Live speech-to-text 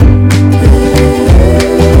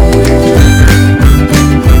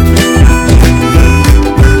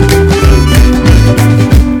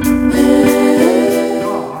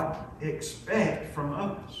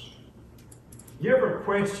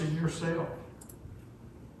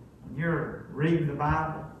when you're reading the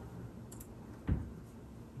Bible?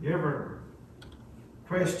 You ever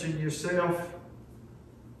question yourself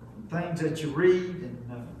from things that you read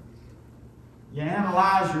and you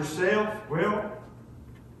analyze yourself? Well,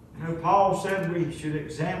 you know, Paul said we should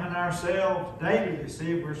examine ourselves daily to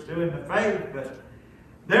see if we're still in the faith. But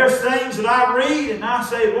there's things that I read and I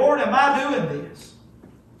say, Lord, am I doing this?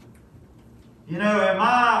 You know, am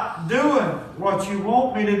I doing what you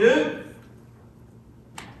want me to do?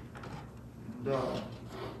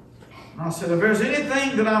 And I said, if there's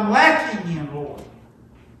anything that I'm lacking in, Lord,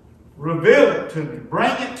 reveal it to me.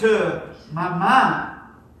 Bring it to my mind.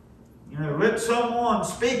 You know, let someone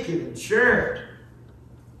speak it and share it.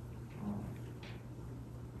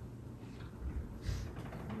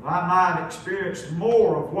 I might experience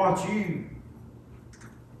more of what you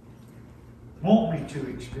want me to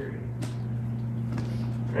experience.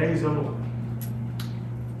 Praise the Lord.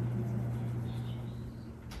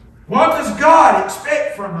 What does God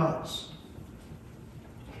expect from us?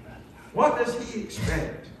 What does He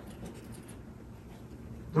expect?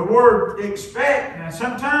 The word expect, now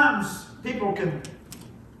sometimes people can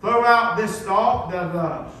throw out this thought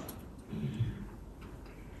that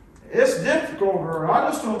it's difficult, or I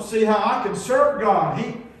just don't see how I can serve God.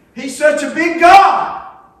 He's such a big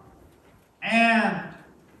God. And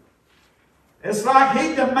it's like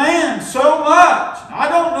He demands so much. I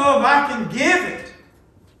don't know if I can give it.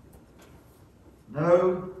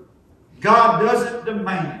 No, God doesn't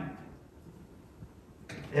demand.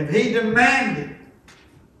 If He demanded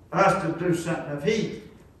us to do something, if He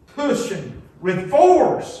pushing with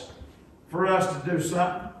force for us to do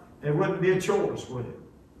something, it wouldn't be a choice, would it?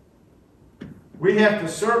 We have to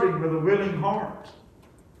serve Him with a willing heart.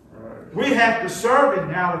 We have to serve Him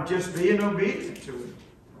out of just being obedient to Him.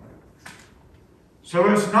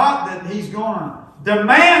 So it's not that He's going to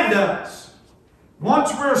demand us.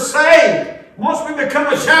 Once we're saved, once we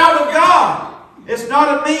become a child of God, it's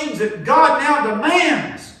not a means that God now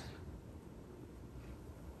demands.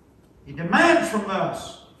 He demands from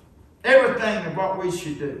us everything of what we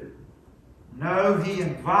should do. No, He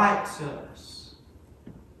invites us.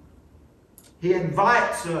 He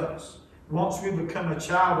invites us, once we become a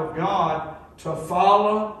child of God, to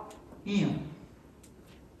follow Him.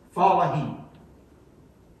 Follow Him.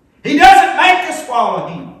 He doesn't make us follow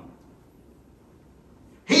Him.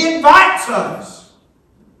 He invites us.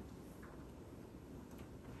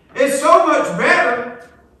 It's so much better,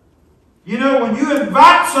 you know, when you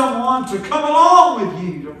invite someone to come along with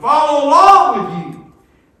you, to follow along with you,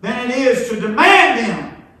 than it is to demand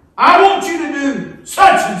them. I want you to do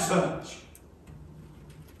such and such.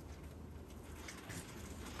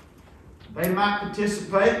 They might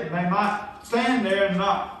participate, they might stand there and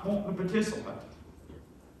not want to participate.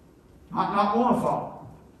 Might not want to follow.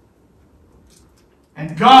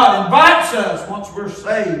 And God invites us, once we're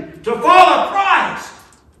saved, to follow Christ.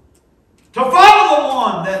 To follow the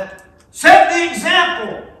one that set the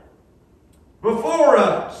example before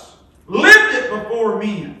us, lived it before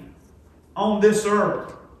men on this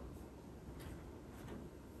earth.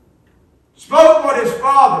 Spoke what His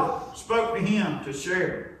Father spoke to Him to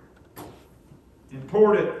share.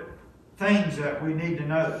 Important things that we need to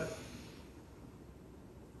know.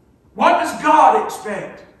 What does God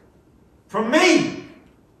expect from me?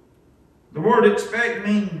 The word expect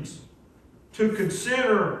means to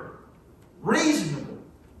consider reasonable.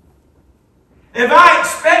 If I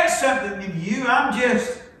expect something of you, I'm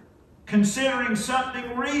just considering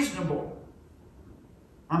something reasonable.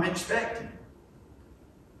 I'm expecting.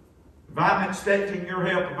 If I'm expecting your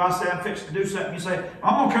help, if I say I'm fixing to do something, you say,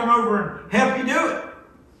 I'm going to come over and help you do it.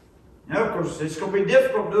 You know, of course, it's going to be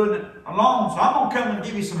difficult doing it alone, so I'm going to come and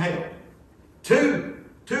give you some help. Two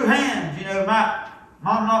hands, you know, might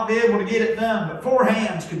not be able to get it done, but 4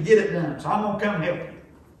 hands could get it done, so I'm going to come and help you.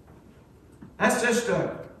 That's just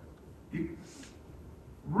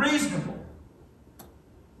reasonable.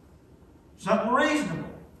 Something reasonable.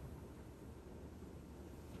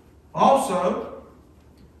 Also,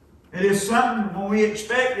 it is something, when we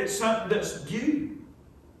expect, it's something that's due.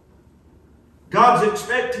 God's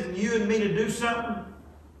expecting you and me to do something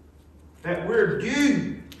that we're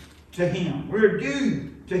due to Him. We're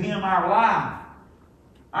due to Him our life,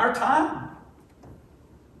 our time,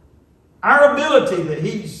 our ability that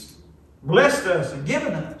He's blessed us and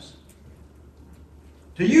given us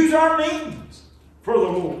to use our means for the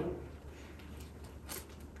Lord.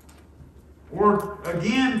 Or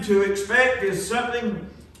again, to expect is something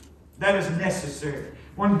that is necessary.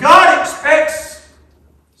 When God expects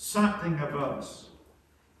something of us,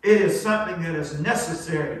 it is something that is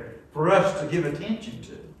necessary for us to give attention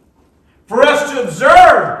to, for us to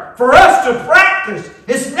observe, for us to practice.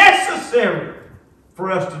 It's necessary. for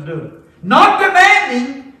us to do it. Not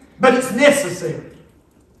demanding, but it's necessary.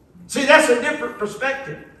 See, that's a different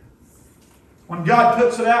perspective. When God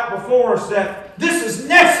puts it out before us that this is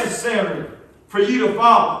necessary for you to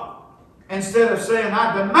follow, instead of saying,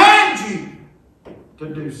 I demand you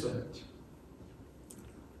to do such.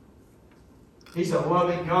 He's a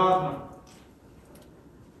loving God,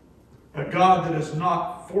 a God that is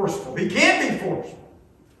not forceful. He can be forceful.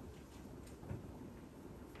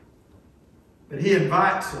 But He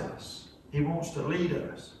invites us. He wants to lead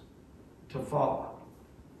us to follow.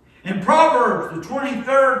 In Proverbs, the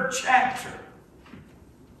 23rd chapter,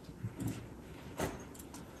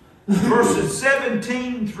 verses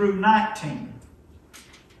 17 through 19.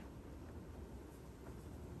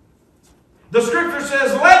 The Scripture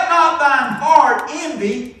says, let not thine heart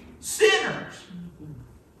envy sinners,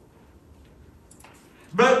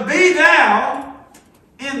 but be thou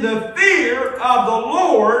in the fear of the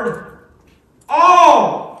Lord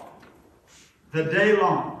all the day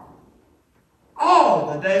long.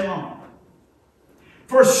 All the day long.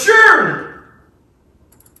 For surely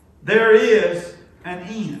there is an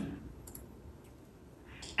end,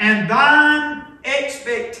 and thine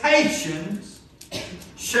expectations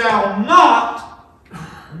shall not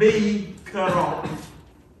be cut off.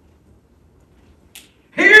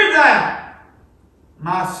 Hear thou,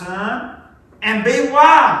 my son, and be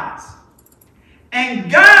wise, and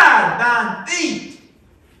guide thine feet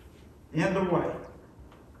in the way.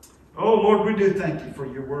 Oh, Lord, we do thank you for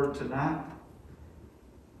your word tonight.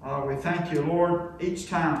 We thank you, Lord, each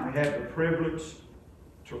time we have the privilege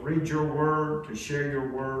to read your word, to share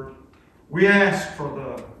your word. We ask for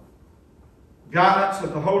the guidance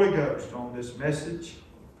of the Holy Ghost on this message.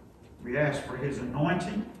 We ask for His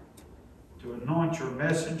anointing to anoint your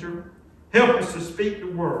messenger. Help us to speak the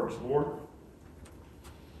words, Lord,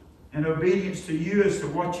 in obedience to you as to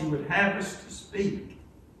what you would have us to speak,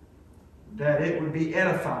 that it would be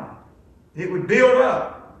edifying. It would build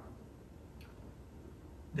up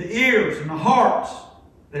the ears and the hearts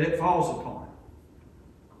that it falls upon.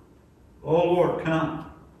 Oh, Lord, come.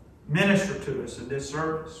 Minister to us in this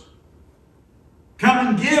service. Come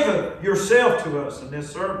and give yourself to us in this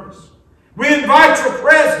service. We invite your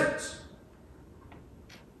presence.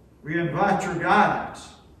 We invite your guidance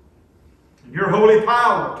and your holy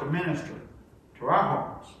power to minister to our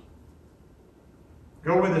hearts.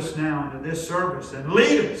 Go with us now into this service and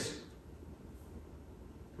lead us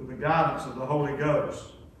through the guidance of the Holy Ghost.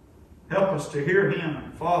 Help us to hear Him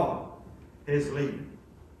and follow His leading.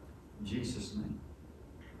 In Jesus' name,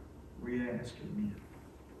 we ask, amen.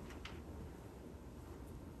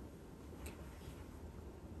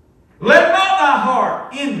 Let not thy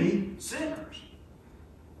heart envy sinners.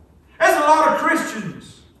 There's a lot of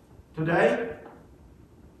Christians today.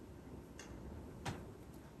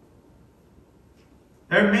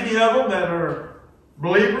 There are many of them that are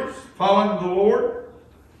believers, following the Lord.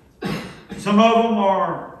 Some of them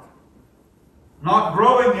are not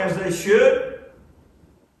growing as they should.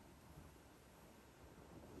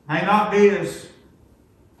 May not be as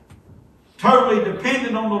totally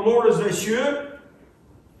dependent on the Lord as they should.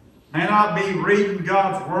 May not be reading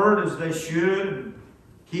God's Word as they should, and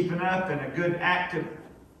keeping up in a good active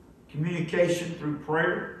communication through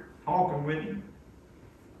prayer, talking with Him.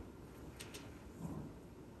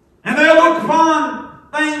 And they'll look upon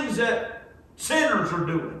things that sinners are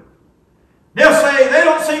doing. They'll say they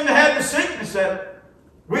don't seem to have the sickness that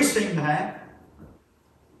we seem to have.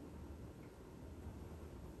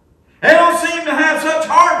 They don't seem to have such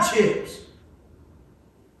hardships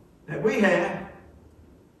that we have,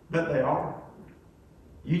 but they are.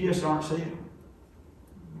 You just aren't seeing them.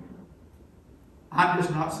 I'm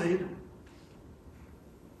just not seeing them.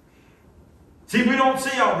 See, we don't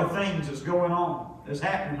see all the things that's going on, that's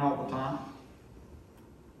happening all the time.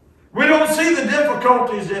 We don't see the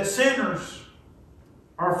difficulties that sinners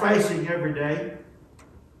are facing every day.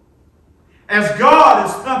 As God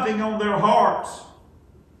is thumping on their hearts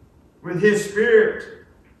with His Spirit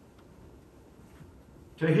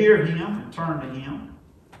to hear Him and turn to Him.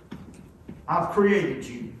 I've created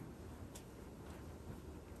you.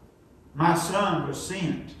 My Son was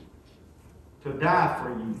sent to die for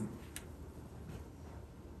you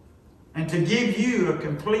and to give you a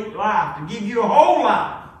complete life, to give you a whole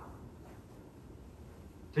life,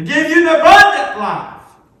 to give you an abundant life.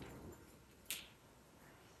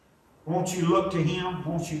 Won't you look to Him?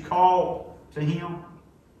 Won't you call to Him?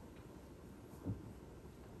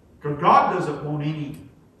 Because God doesn't want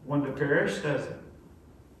anyone to perish, does He?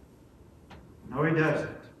 No, He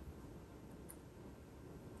doesn't.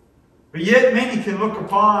 But yet many can look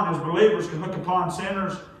upon, as believers, can look upon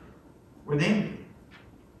sinners with envy.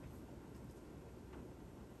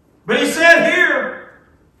 But he said here,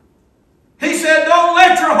 he said, don't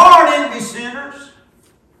let your heart envy sinners.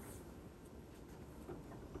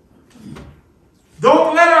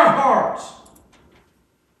 Don't let our hearts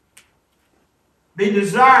be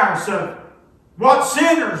desirous of what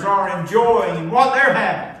sinners are enjoying and what they're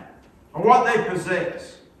having or what they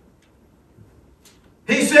possess.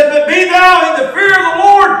 He said, but be thou in the fear of the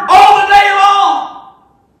Lord all the day long.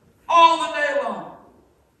 All the day long.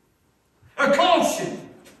 A caution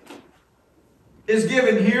is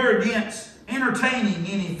given here against entertaining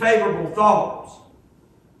any favorable thoughts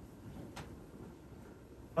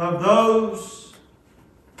of those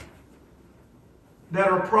that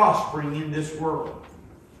are prospering in this world.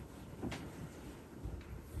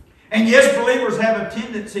 And yes, believers have a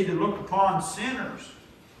tendency to look upon sinners.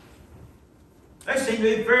 They seem to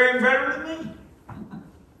be faring better than me.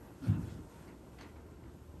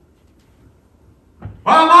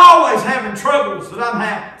 Well, I'm always having troubles that I'm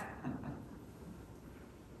having.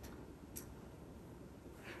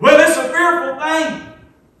 Well, it's a fearful thing.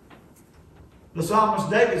 The psalmist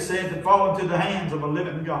David said to fall into the hands of a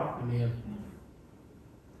living God. Amen.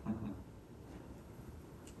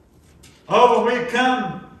 Oh, when we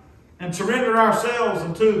come and surrender ourselves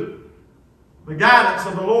into the guidance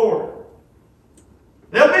of the Lord,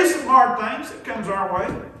 there'll be some hard things that comes our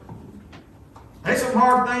way. There's some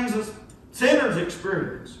hard things that sinners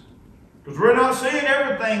experience. Because we're not seeing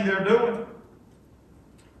everything they're doing.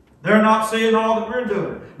 They're not seeing all that we're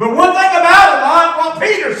doing. But one thing about it, like what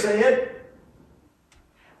Peter said,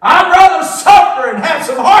 I'd rather suffer and have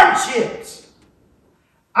some hardships.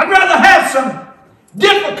 I'd rather have some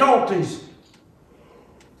difficulties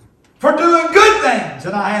for doing good things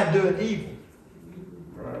than I had doing evil.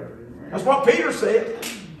 That's what Peter said.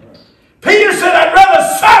 Peter said, I'd rather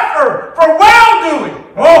suffer for well-doing.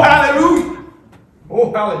 Oh, hallelujah.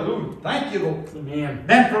 Oh, hallelujah. Thank you, Lord. Amen.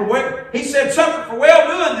 Than for well, he said, suffer for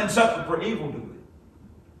well-doing than suffer for evil-doing.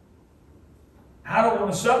 I don't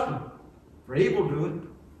want to suffer for evil-doing.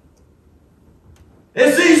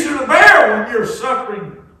 It's easier to bear when you're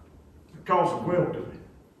suffering because of well-doing.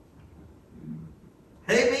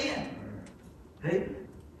 Amen. Amen.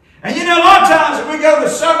 And you know, a lot of times if we go to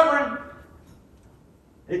suffering,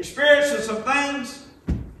 experiencing some things,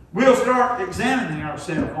 we'll start examining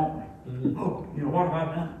ourselves, won't we? Mm-hmm. Oh, you know, what have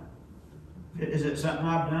I done? Is it something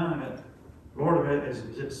I've done? Lord, is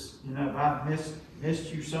it, you know, have I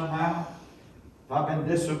missed you somehow? Have I been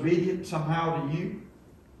disobedient somehow to you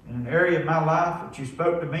in an area of my life that you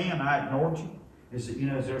spoke to me and I ignored you? Is it, you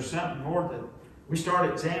know, is there something, Lord, that we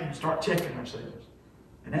start examining, start checking ourselves?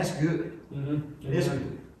 And that's good. Mm-hmm. It's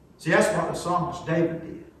good. See, that's what the psalmist David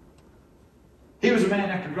did. He was a man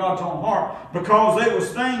after God's own heart because there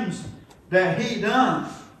was things that he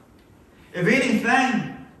done. If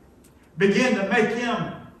anything began to make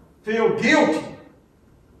him feel guilty,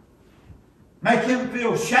 make him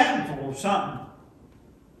feel shameful of something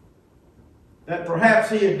that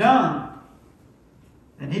perhaps he had done,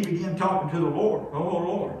 then he began talking to the Lord. Oh,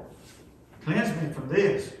 Lord, cleanse me from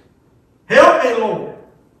this. Help me, Lord.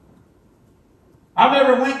 I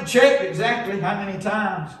never went and checked exactly how many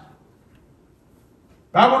times.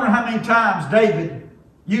 But I wonder how many times David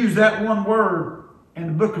used that one word in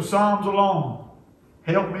the book of Psalms alone.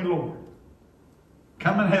 Help me, Lord.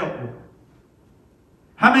 Come and help, Lord.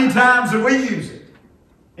 How many times do we use it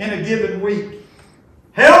in a given week?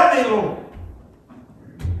 Help me, Lord.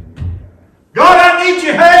 God, I need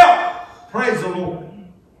your help. Praise the Lord.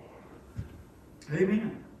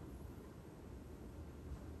 Amen.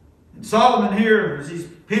 And Solomon here, as he's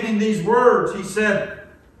penning these words, he said,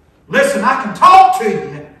 listen, I can talk to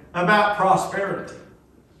you about prosperity.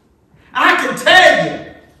 I can tell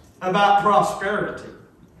you about prosperity.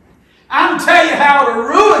 I can tell you how to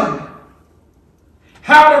ruin you,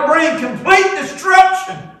 how to bring complete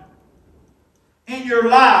destruction in your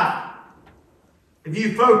life if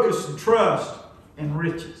you focus and trust in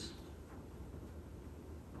riches.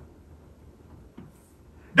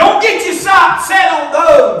 Don't get your sights set on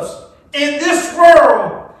those in this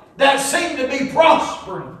world that seem to be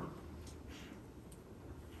prospering.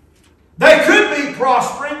 They could be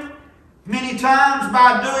prospering many times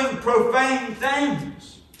by doing profane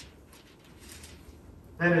things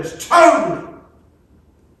that is totally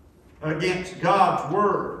against God's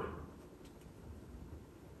word.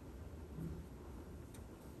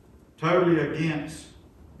 Totally against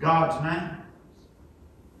God's name.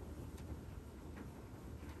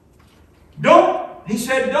 He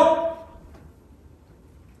said, don't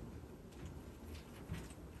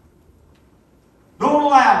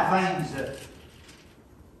allow things that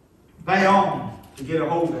they own to get a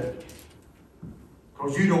hold of you.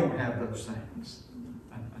 Because you don't have those things.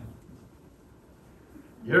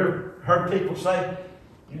 You ever heard people say,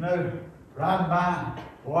 you know, riding by,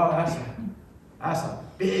 boy, that's a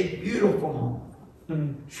big, beautiful home.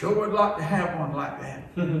 Sure would like to have one like that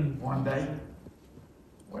one day.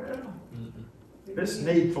 Well, if it's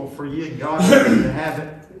needful for you and God to have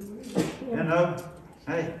it, you know,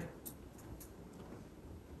 hey,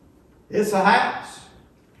 it's a house.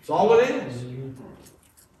 That's all it is.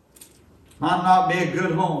 Might not be a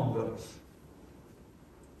good home, but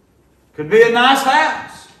could be a nice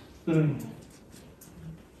house. But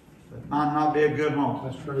might not be a good home.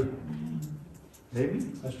 That's true. Maybe.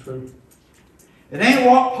 That's true. It ain't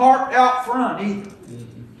what parked out front either.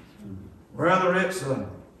 Whether it's a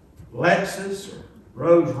Lexus or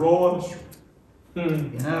Rolls Royce,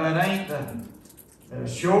 you know, it ain't the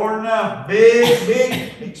sure enough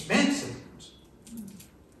big, expensive ones.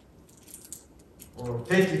 Or a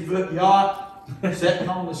 50-foot yacht sitting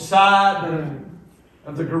on the side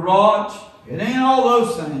of the garage. It ain't all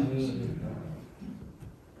those things.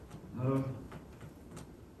 No.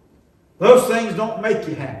 Those things don't make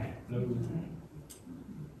you happy. No.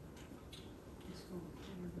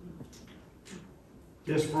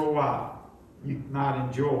 Just for a while. You might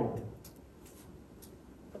enjoy them.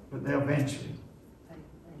 But they'll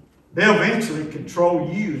eventually control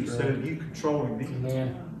you instead of you controlling them.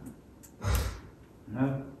 Amen.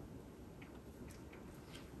 No.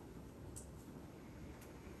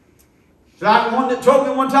 So I had one that told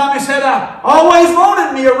me one time, he said, I always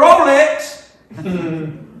wanted me a Rolex.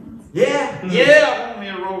 Yeah, I want me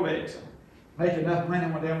a Rolex. Make enough money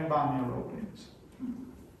when they don't buy me a Rolex.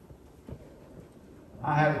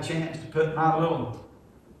 I had a chance to put my little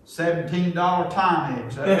 $17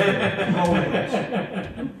 Timex up there.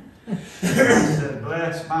 Rolex. I said,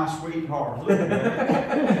 bless my sweetheart. Look at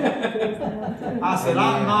that. I said,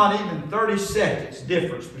 I'm not even 30 seconds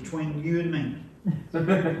difference between you and me.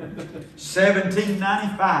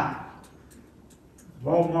 $17.95.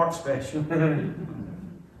 Walmart special.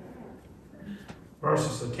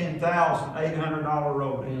 Versus a $10,800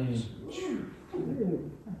 Rolex.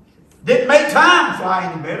 Didn't make time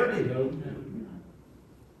fly any better, did it? Nope.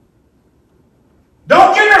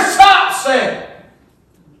 Don't get your sights set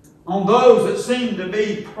on those that seem to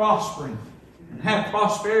be prospering and have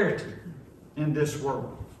prosperity in this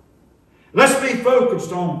world. Let's be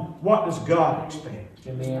focused on what does God expect.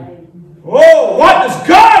 Amen. Oh, what does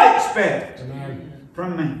God expect Amen.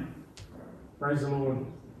 from me? Praise the Lord.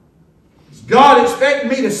 Does God expect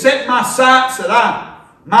me to set my sights that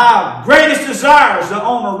my greatest desire is to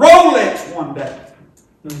own a Rolex one day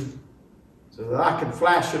so that I can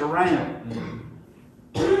flash it around?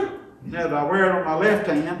 You know, if I wear it on my left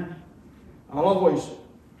hand, I'll always,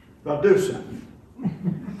 if I do something, I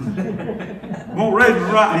won't raise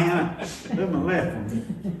my right hand, I do my left one.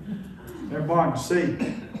 Everybody can see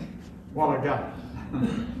what I got.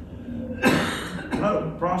 No,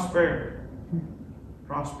 prosperity.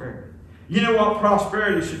 Prosperity. You know what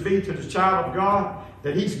prosperity should be to the child of God?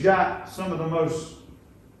 That he's got some of the most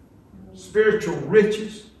spiritual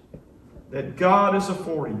riches that God is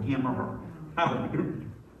affording him or her. Hallelujah.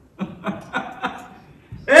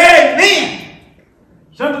 Amen.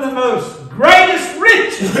 Some of the most greatest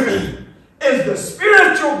riches is the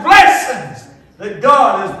spiritual blessings that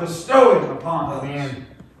God is bestowing upon us. Amen.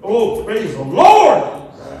 Oh, praise the Lord.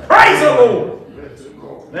 Praise the Lord.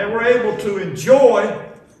 They were able to enjoy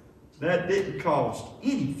that didn't cost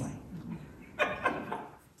anything.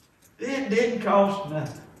 It didn't cost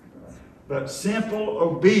nothing. But simple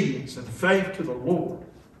obedience and faith to the Lord.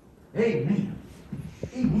 Amen.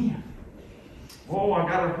 Amen. Oh, I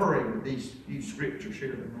got to hurry with these few scriptures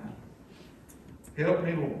here tonight. Help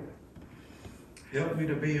me, Lord. Help me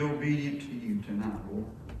to be obedient to you tonight, Lord.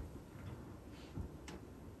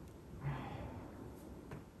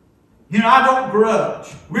 You know, I don't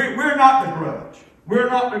grudge. We're not the grudge. We're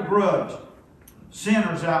not the grudge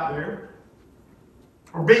sinners out there.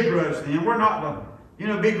 Or begrudge them. We're not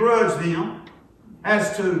the, begrudge them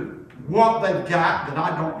as to what they've got that I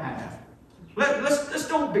don't have. Let's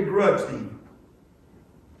don't begrudge them.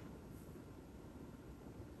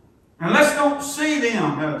 And let's don't see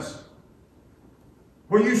them as,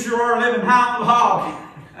 well, you sure are living high on the hog,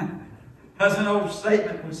 as an old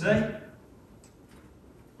statement would say.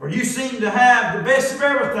 Or you seem to have the best of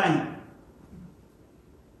everything.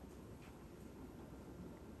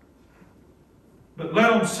 But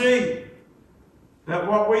let them see that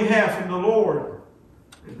what we have from the Lord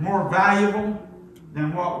is more valuable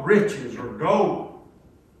than what riches or gold,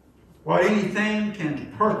 what anything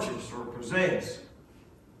can purchase or possess.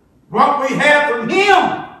 What we have from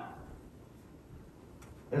Him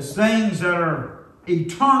is things that are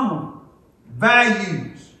eternal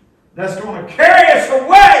values that's going to carry us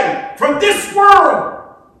away from this world.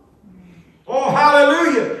 Oh,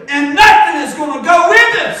 hallelujah. And nothing is going to go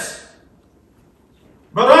with us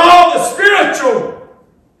but all the spiritual,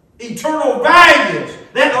 eternal values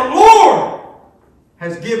that the Lord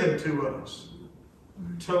has given to us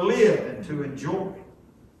to live and to enjoy.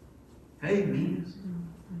 Amen.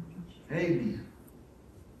 Amen.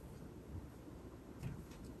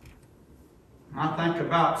 I think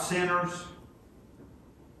about sinners.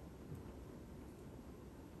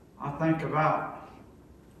 I think about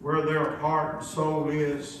where their heart and soul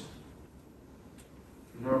is.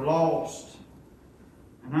 And they're lost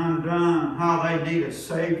and undone. How they need a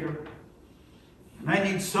Savior. And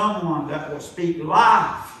they need someone that will speak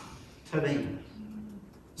life to them.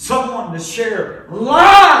 Someone to share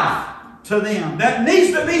life to them that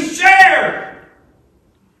needs to be shared.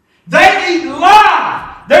 They need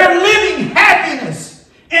life. They're living happiness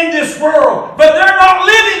in this world, but they're not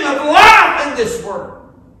living a life in this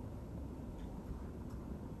world.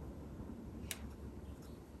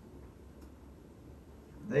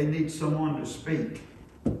 They need someone to speak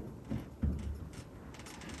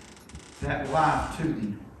that life to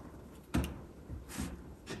them.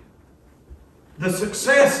 The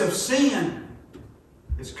success of sin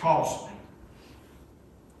is costly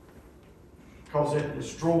because it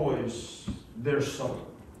destroys their soul.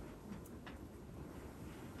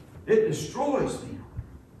 It destroys them.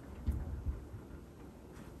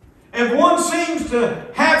 If one seems to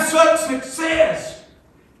have such success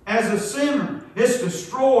as a sinner, it's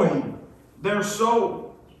destroying their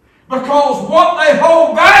soul. Because what they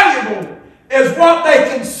hold valuable is what they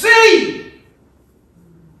can see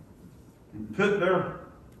and put their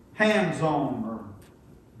hands on or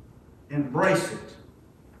embrace it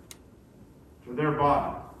to their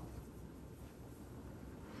body.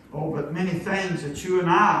 Oh, but many things that you and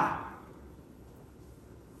I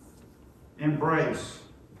embrace,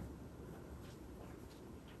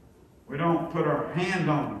 we don't put our hand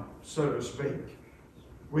on it, so to speak.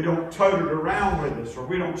 We don't tote it around with us, or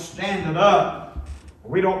we don't stand it up,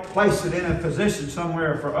 or we don't place it in a position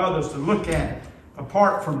somewhere for others to look at it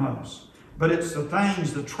apart from us. But it's the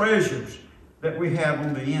things, the treasures that we have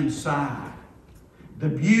on the inside. The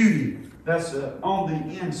beauty that's on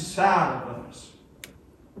the inside of us.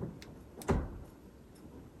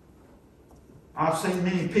 I've seen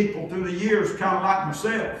many people through the years, kind of like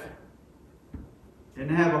myself,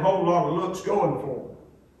 didn't have a whole lot of looks going for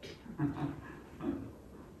them.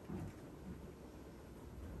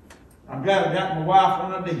 I'm glad I got my wife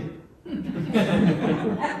when I did.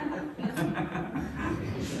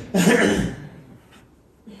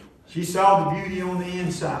 She saw the beauty on the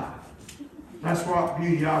inside. That's what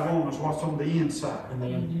beauty I want, is what's on the inside.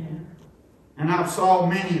 Amen. And I've saw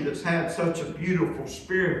many that's had such a beautiful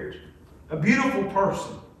spirit, a beautiful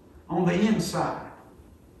person on the inside,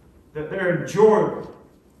 that they're enjoyable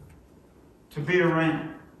to be around.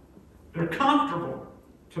 They're comfortable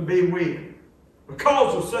to be with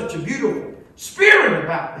because of such a beautiful spirit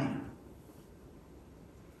about them.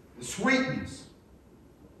 The sweetness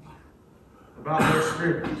about their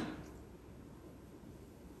spirit.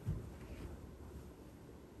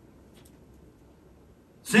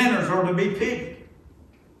 Sinners are to be pitied,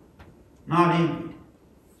 not envied.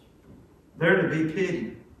 They're to be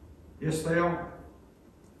pitied. Yes, they are.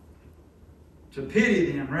 To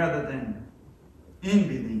pity them rather than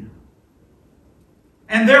envy them.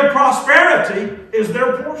 And their prosperity is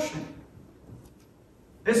their portion.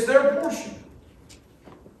 It's their portion.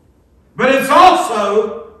 But it's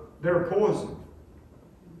also their poison.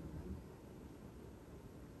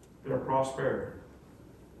 Their prosperity.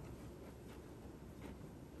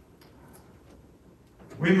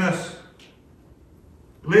 We must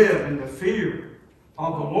live in the fear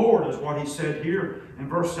of the Lord, is what he said here in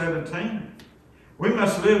verse 17. We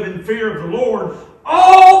must live in fear of the Lord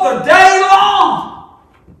all the day long.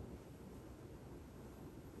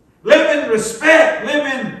 Live in respect, live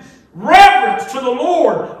in reverence to the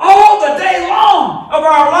Lord all the day long of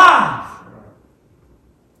our life.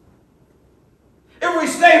 If we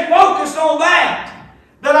stay focused on that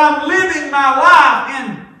I'm living my life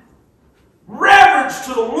in reverence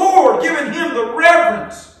to the Lord, giving Him the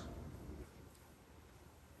reverence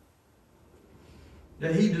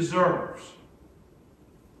that He deserves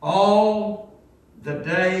all the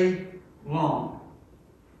day long.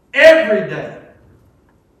 Every day.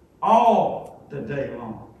 All the day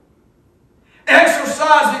long.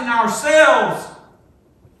 Exercising ourselves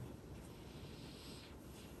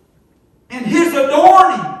in His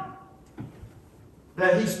adorning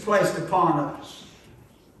that He's placed upon us.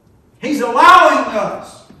 He's allowing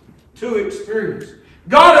us to experience.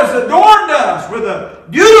 God has adorned us with a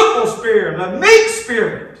beautiful spirit, a meek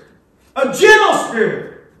spirit, a gentle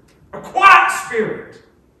spirit, a quiet spirit,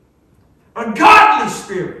 a godly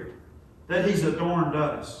spirit that He's adorned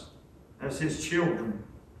us as His children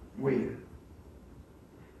with.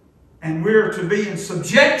 And we're to be in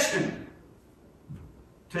subjection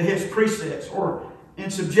to His precepts, or in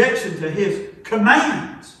subjection to His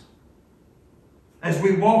commands as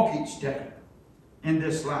we walk each day in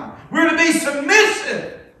this life. We're to be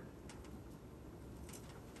submissive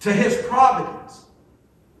to His providence.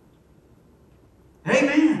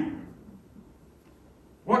 Amen.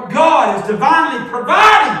 What God is divinely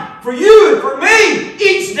providing for you and for me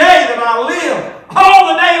each day that I live,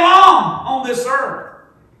 all the day long on this earth.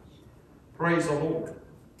 Praise the Lord.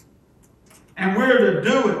 And we're to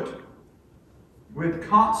do it with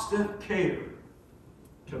constant care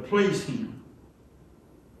to please Him.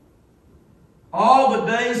 All the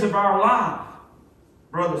days of our life,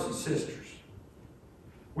 brothers and sisters,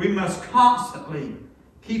 we must constantly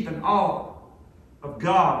keep an awe of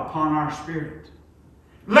God upon our spirit.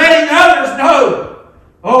 Letting others know,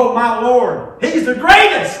 oh my Lord, He's the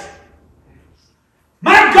greatest.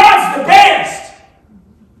 My God's the best.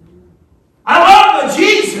 I love the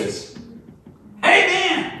Jesus.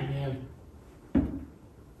 Amen. Amen.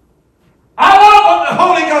 I love what the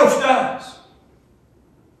Holy Ghost does.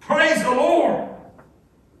 Praise the Lord.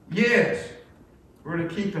 Yes, we're to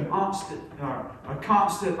keep a constant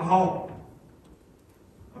awe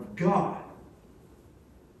of God.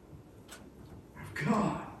 Of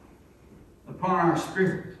God upon our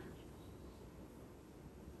spirit.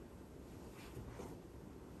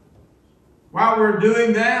 While we're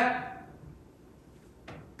doing that,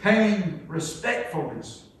 paying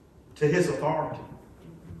respectfulness to His authority.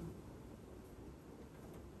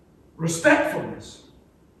 Respectfulness.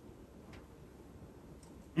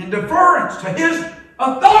 In deference to His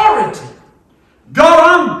authority. God,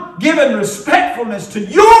 I'm giving respectfulness to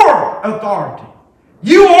your authority.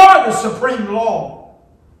 You are the supreme law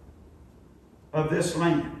of this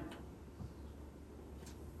land,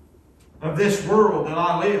 of this world that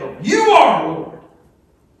I live. You are, Lord,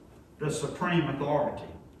 the supreme authority.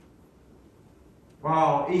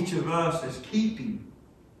 While each of us is keeping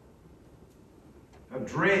a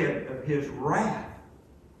dread of His wrath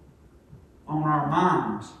on our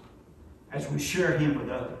minds as we share Him with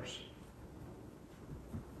others.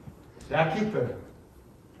 See, I keep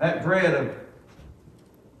that dread of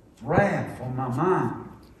wrath on my mind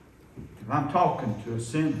if I'm talking to a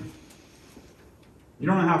sinner. You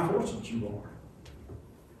don't know how fortunate you are.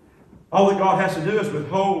 All that God has to do is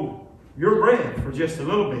withhold your breath for just a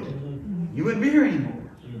little bit. You wouldn't be here anymore.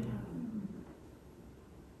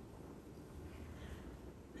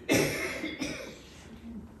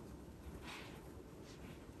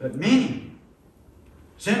 But many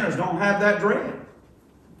sinners don't have that dread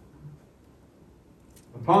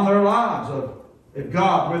upon their lives of if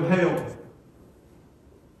God withheld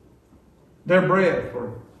their breath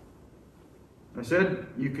for, I said,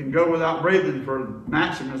 you can go without breathing for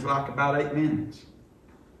maximum is like about 8 minutes.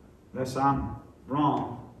 Unless I'm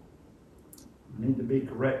wrong. I need to be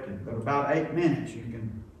corrected. But about 8 minutes you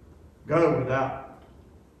can go without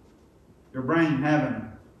your brain having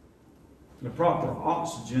the proper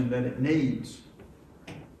oxygen that it needs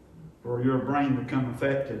for your brain to become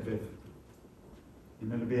effective.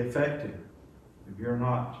 And it'll be effective if you're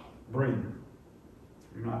not breathing.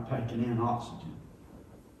 You're not taking in oxygen.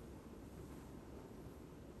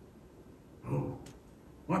 Oh,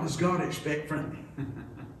 what does God expect from me?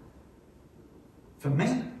 From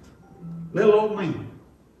me? Little old me.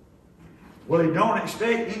 Well, He don't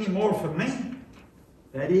expect any more from me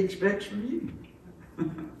than He expects from you.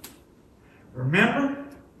 Remember?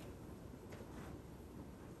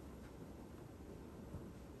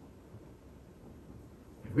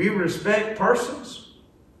 If we respect persons,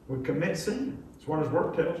 we commit sin. That's what His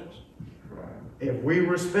Word tells us. If we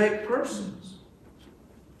respect persons,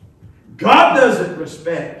 God doesn't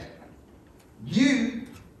respect you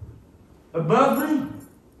above me,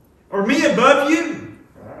 or me above you.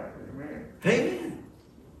 Amen.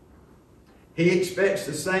 He expects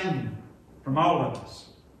the same from all of us.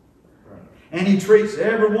 And He treats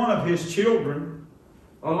every one of His children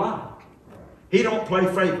alike. He don't play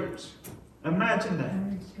favorites. Imagine that.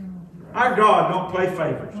 Our God don't play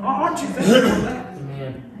favorites. Aren't you thinking of that?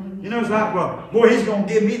 You know, it's like, well, boy, He's going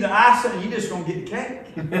to give me the icing and you're just going to get the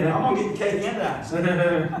cake. I'm going to get the cake and the icing.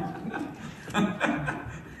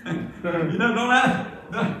 You know, don't I?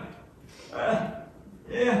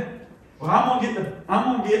 Yeah. Well, I'm going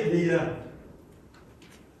to get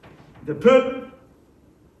the pudding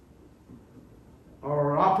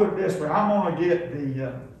or I'll put it this way, I'm going to get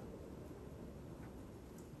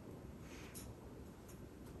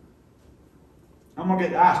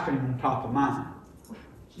the ice cream on top of mine.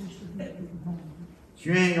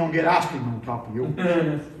 You ain't going to get ice cream on top of yours.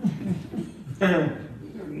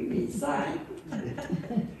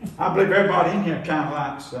 I believe everybody in here kind of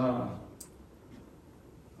likes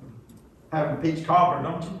having peach cobbler,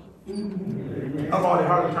 don't you? I've already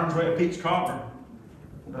heard the term way of peach cobbler.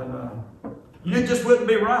 It just wouldn't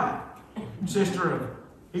be right. Sister,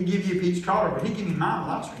 he'd give you a peach cobbler, but he'd give me mine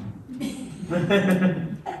with ice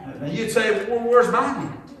cream. And you'd say, well, where's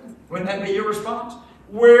mine? Wouldn't that be your response?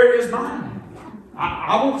 Where is mine?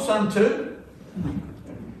 I want some too.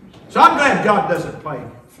 So I'm glad God doesn't play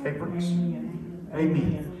favorites.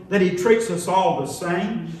 Amen. That He treats us all the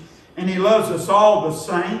same, and He loves us all the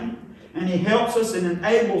same, and He helps us and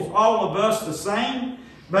enables all of us the same.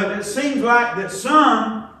 But it seems like that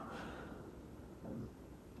some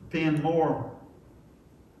depend more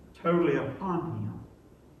totally upon Him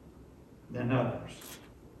than others.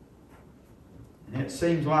 And it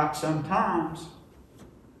seems like sometimes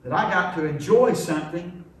that I got to enjoy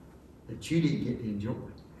something that you didn't get to enjoy.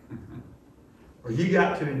 Or you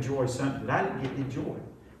got to enjoy something that I didn't get to enjoy.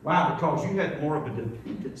 Why? Because you had more of a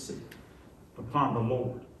dependency upon the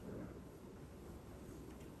Lord.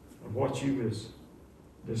 Of what you was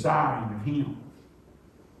desiring of Him.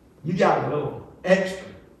 You got a little extra.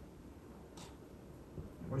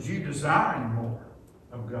 Was you desiring more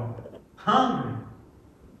of God? Hungry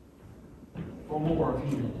for more of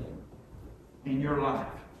Him in your life?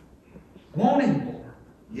 Wanting more?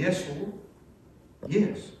 Yes, Lord.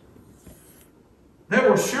 Yes. There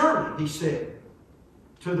will surely, He said,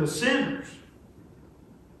 to the sinners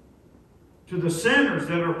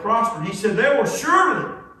that are prospering, He said, there will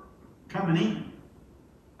surely coming in.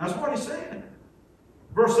 That's what He said.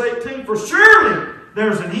 Verse 18, for surely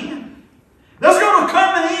there's an end. There's going to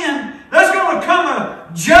come an end. There's going to come a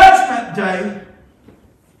judgment day.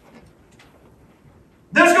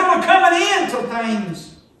 There's going to come an end to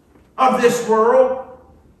things of this world.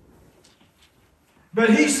 But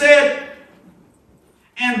He said,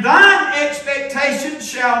 and thine expectation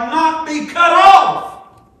shall not be cut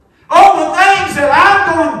off. All the things that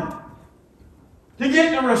I'm going to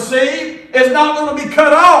get to receive is not going to be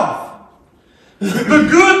cut off. The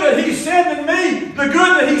good that He's sending me, the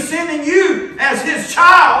good that He's sending you as His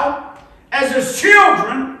child, as His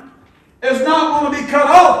children, is not going to be cut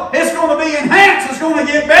off. It's going to be enhanced. It's going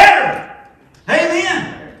to get better.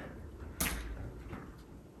 Amen.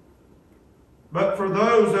 But for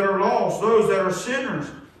those that are lost, those that are sinners,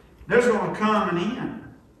 there's going to come an end.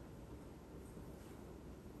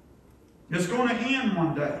 It's going to end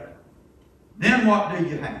one day. Then what do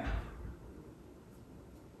you have?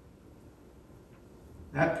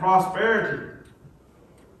 That prosperity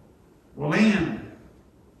will end.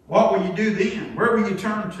 What will you do then? Where will you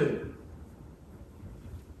turn to?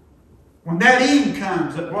 When that end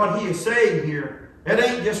comes, that what He is saying here, it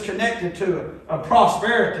ain't just connected to a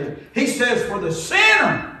prosperity. He says for the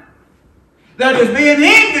sinner that is being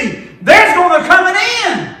envied, there's going to come an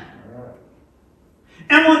end.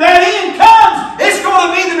 And when that end comes, it's going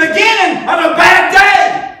to be the beginning of a bad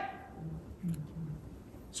day.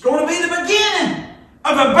 It's going to be the beginning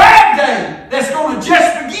of a bad day that's going to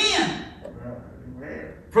just begin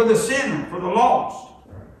for the sinner, for the lost.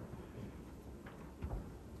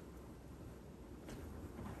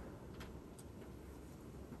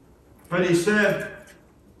 But He said,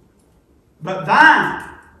 but thine,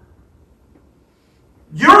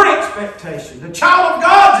 your expectation, the child of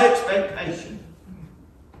God's expectation,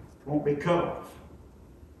 won't be cut off.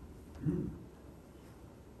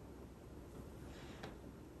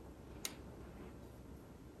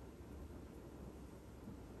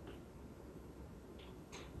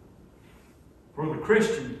 For the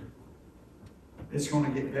Christian, it's going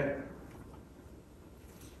to get better.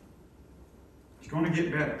 It's going to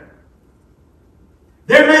get better.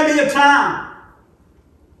 There may be a time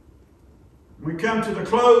we come to the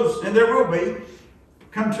close, and there will be,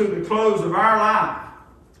 come to the close of our life,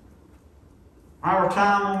 our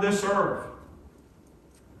time on this earth,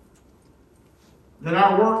 that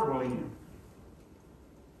our work will end.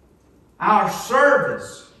 Our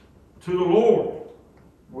service to the Lord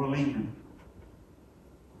will end.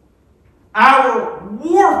 Our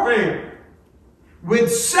warfare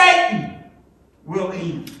with Satan will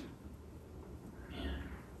end.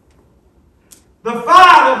 The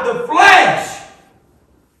fight of the flesh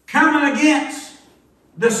coming against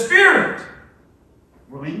the Spirit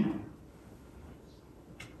will end.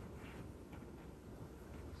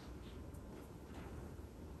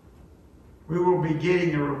 We will be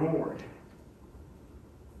getting a reward.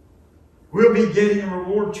 We'll be getting a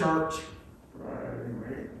reward, church.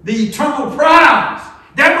 The eternal prize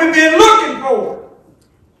that we've been looking for.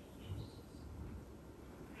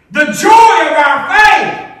 The joy of our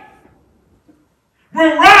faith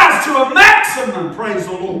will rise to a maximum, praise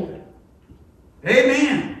the Lord.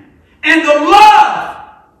 Amen. And the love,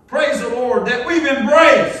 praise the Lord, that we've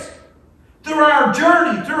embraced through our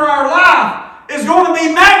journey, through our life, is going to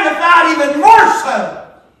be magnified even more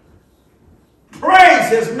so. Praise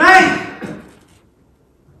His name.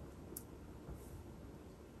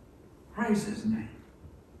 Praise His name.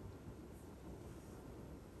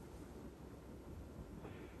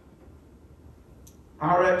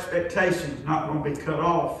 Our expectation's not going to be cut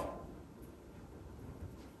off.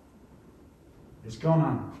 It's going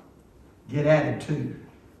to get added to.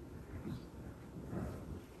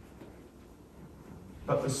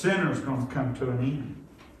 But the sinner is going to come to an end.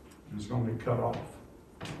 And it's going to be cut off.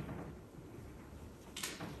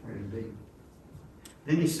 Where did it be?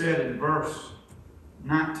 Then he said in verse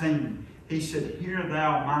 19, he said, "Hear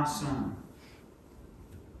thou, my son,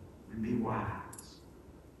 and be wise.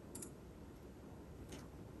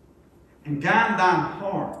 And guide thine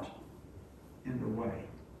heart in the way."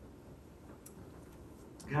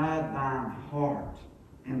 Guide thine heart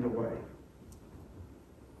in the way.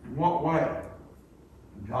 In what way?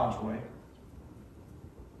 In God's way.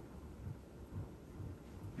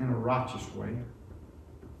 In a righteous way.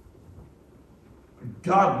 A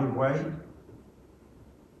godly way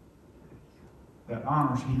that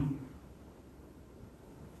honors Him.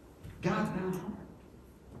 Guide thine heart.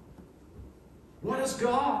 What is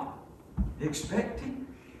God expecting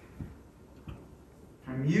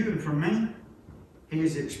from you and from me? He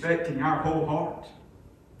is expecting our whole heart.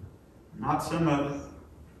 Not some of it.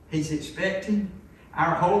 He's expecting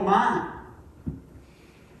our whole mind.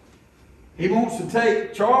 He wants to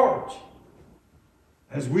take charge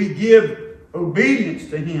as we give obedience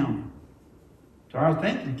to Him, to our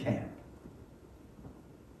thinking cap.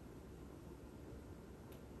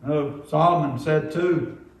 Oh, Solomon said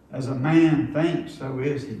too, as a man thinks, so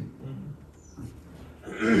is he.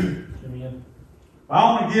 Amen. I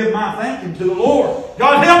want to give my thinking to the Lord.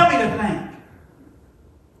 God, help me to think.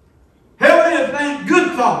 Help me to think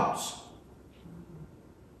good thoughts.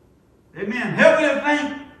 Amen. Help me to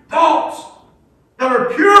think thoughts that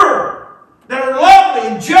are pure, that are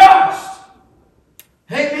lovely and just.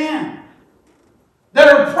 Amen. That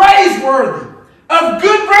are praiseworthy, of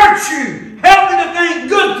good virtue. Help me to think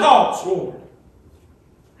good thoughts, Lord.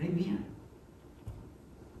 Amen.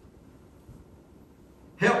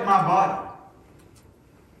 Help my body,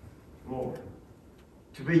 Lord,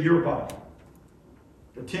 to be your body,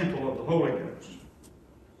 the temple of the Holy Ghost.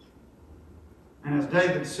 And as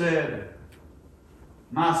David said,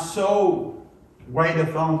 my soul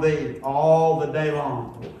waiteth on thee all the day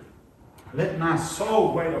long, Lord. Let my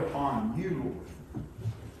soul wait upon you, Lord.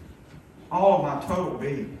 All my total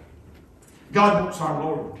being. God wants our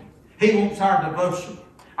loyalty. He wants our devotion,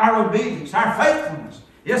 our obedience, our faithfulness.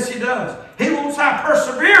 Yes, He does. He wants our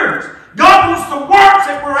perseverance. God wants the works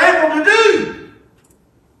that we're able to do.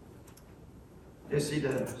 Yes, He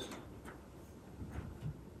does.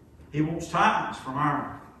 He wants tithes from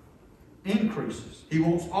our increases. He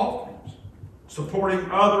wants offerings, supporting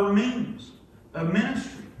other means of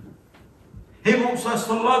ministry. He wants us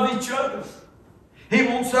to love each other. He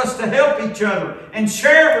wants us to help each other and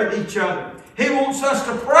share with each other. He wants us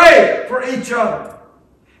to pray for each other.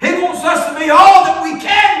 He wants us to be all that we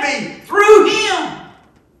can be through Him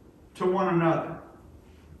to one another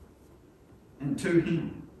and to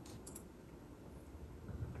Him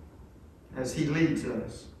as He leads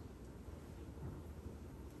us.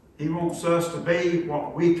 He wants us to be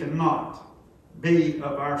what we cannot be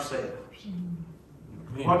of ourselves. Amen.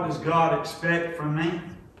 What does God expect from me?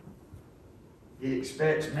 He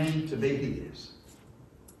expects me to be His.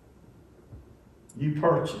 You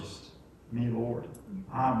purchased me, Lord.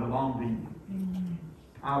 I belong to you.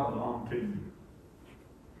 I belong to you.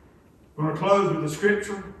 We're going to close with the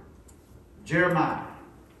scripture, Jeremiah.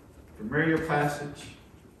 Familiar passage.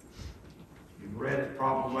 You've read it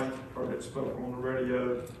probably, heard it spoken on the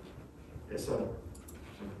radio. It's a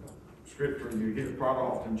scripture you hear quite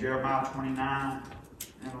often. Jeremiah 29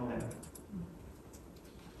 and 11.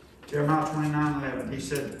 Jeremiah 29 and 11. He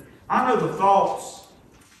said, I know the thoughts.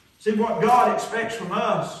 See, what God expects from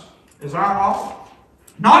us is our all.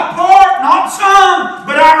 Not part, not some,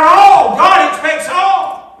 but our all. God expects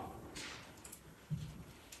all.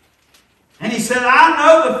 And He said, I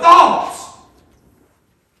know the thoughts.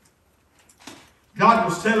 God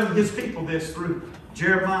was telling His people this through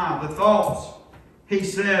Jeremiah. The thoughts, He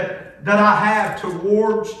said, that I have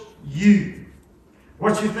towards you.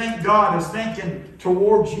 What you think God is thinking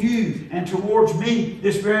towards you and towards me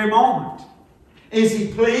this very moment? Is He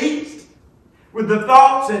pleased with the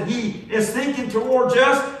thoughts that He is thinking towards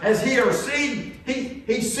us as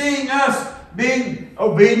He's seeing us being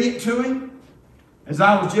obedient to Him? As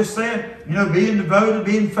I was just saying, being devoted,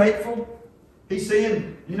 being faithful. He's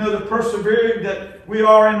seeing, the persevering that we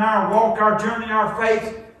are in our walk, our journey, our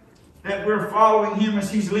faith, that we're following Him as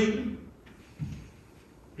He's leading.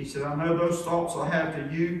 He said, I know those thoughts I have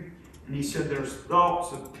to you. And He said, there's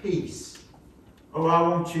thoughts of peace. Oh, I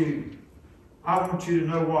want you to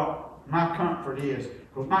know what my comfort is.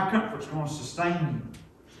 Because my comfort's going to sustain you.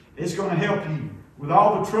 It's going to help you with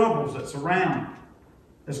all the troubles that's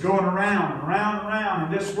going around and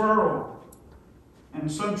around in this world.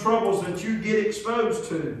 And some troubles that you get exposed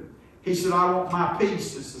to. He said, I want my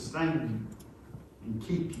peace to sustain you and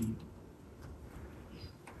keep you.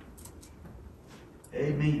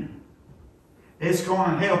 Amen. It's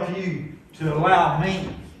going to help you to allow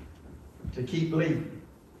me to keep leading.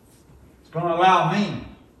 It's going to allow me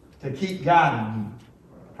to keep guiding you.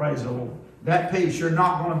 Praise the Lord. That peace, you're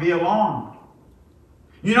not going to be alarmed.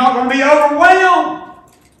 You're not going to be overwhelmed.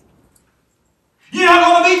 You're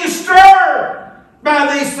not going to be disturbed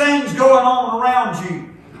by these things going on around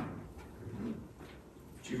you.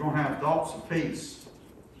 But you're going to have thoughts of peace.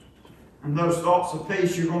 And those thoughts of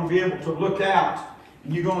peace, you're going to be able to look out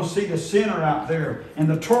and you're going to see the sinner out there and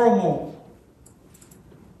the turmoil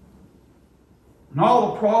and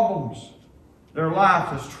all the problems their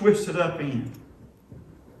life is twisted up in.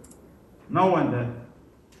 Knowing that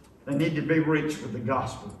they need to be reached with the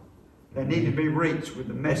gospel. They need to be reached with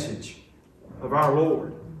the message of our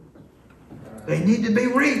Lord. They need to be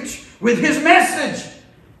reached with His message.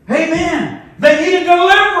 Amen. They need a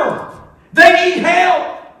deliverer. They need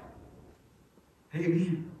help.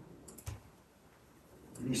 Amen.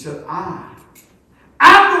 And He said,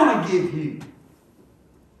 I'm going to give you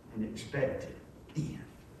an expected end.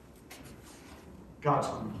 God's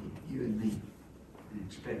going to give you and me an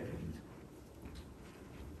expected end.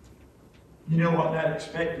 You know what that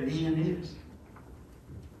expected end is?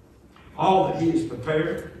 All that He has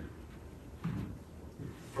prepared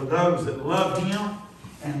for those that love Him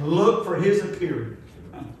and look for His appearing.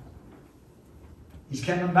 He's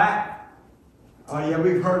coming back. Oh yeah,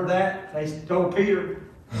 we've heard that. They told Peter,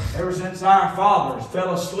 ever since our fathers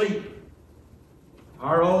fell asleep,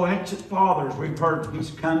 our old ancient fathers, we've heard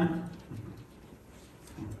He's coming.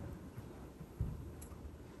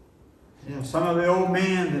 Yeah, some of the old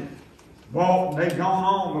men that walked, they've gone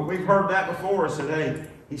on, but we've heard that before. Said, hey,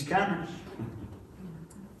 He's coming.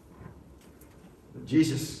 But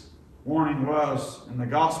Jesus' warning was, and the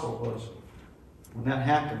gospel was, when that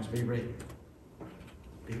happens, be ready.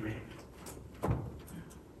 Be ready.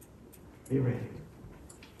 Be ready.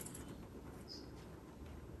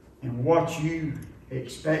 And what you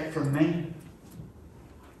expect from me,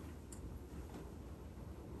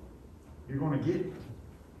 you're going to get it.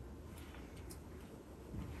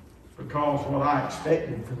 Because what I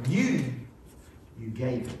expected from you, you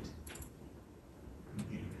gave it. You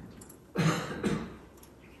gave it.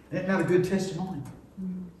 Isn't that a good testimony?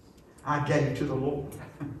 I gave it to the Lord.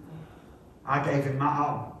 I gave Him my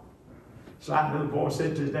all. So that little boy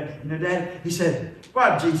said to his dad, Dad, he said,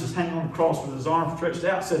 why did Jesus hang on the cross with his arms stretched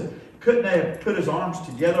out? Said, couldn't they have put his arms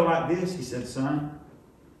together like this? He said, son,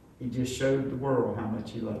 He just showed the world how much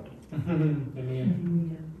He loved him.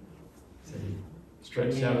 Amen. Said He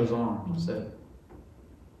stretched out His arms and said,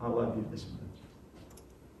 I love you this much.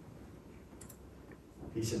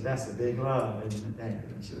 He said, that's a big love, isn't it, Dad?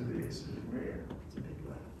 He said, it is. It's a big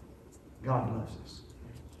love. God loves us.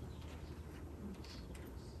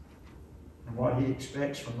 And what He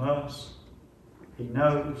expects from us, He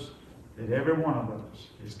knows that every one of us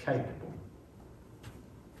is capable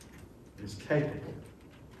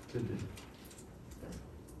to do.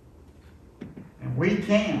 And we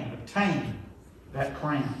can obtain that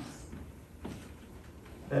crown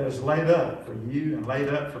that is laid up for you and laid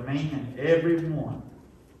up for me and everyone.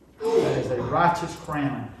 That is a righteous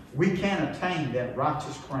crown. We can attain that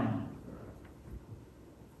righteous crown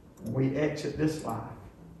when we exit this life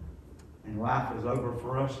and life is over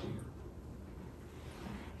for us here.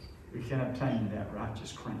 We can obtain that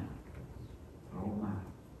righteous crown. Oh my.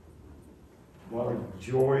 What a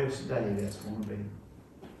joyous day that's going to be.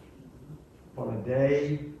 What a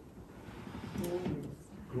day,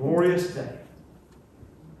 glorious day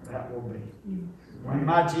that will be. When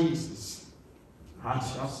my Jesus I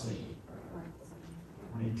shall see.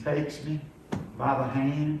 When He takes me by the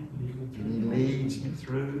hand and He leads me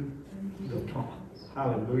through the promise.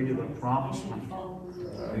 Hallelujah, the promised land.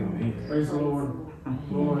 Amen. Praise the Lord.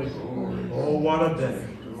 Glory. Oh, what a day.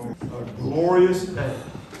 A glorious day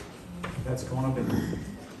that's going to be.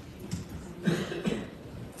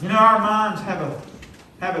 You know, our minds have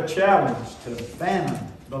a challenge to fathom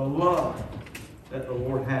the love that the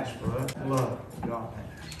Lord has for us. Love that God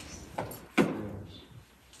has.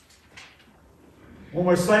 When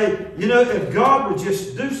we say, you know, if God would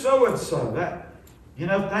just do so and so, that, you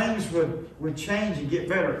know, things would change and get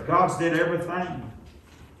better. God's did everything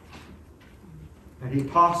that He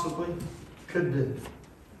possibly could do.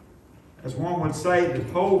 As one would say, the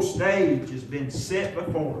whole stage has been set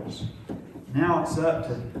before us. Now it's up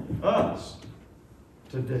to us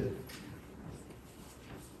to do.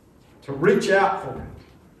 To reach out for it.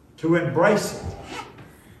 To embrace it.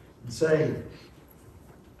 And say,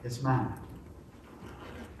 it's mine.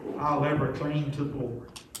 I'll ever cling to the Lord.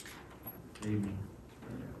 Amen.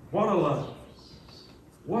 What a love.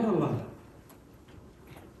 What a love.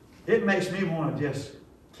 It makes me want to just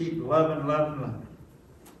keep loving.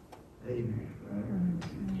 Amen.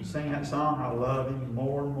 You sing that song, I love Him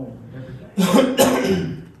more and more every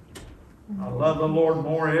day. I love the Lord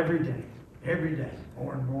more every day. Every day.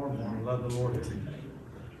 More and more and more. I love the Lord every day.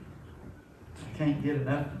 I can't get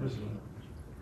enough of His love.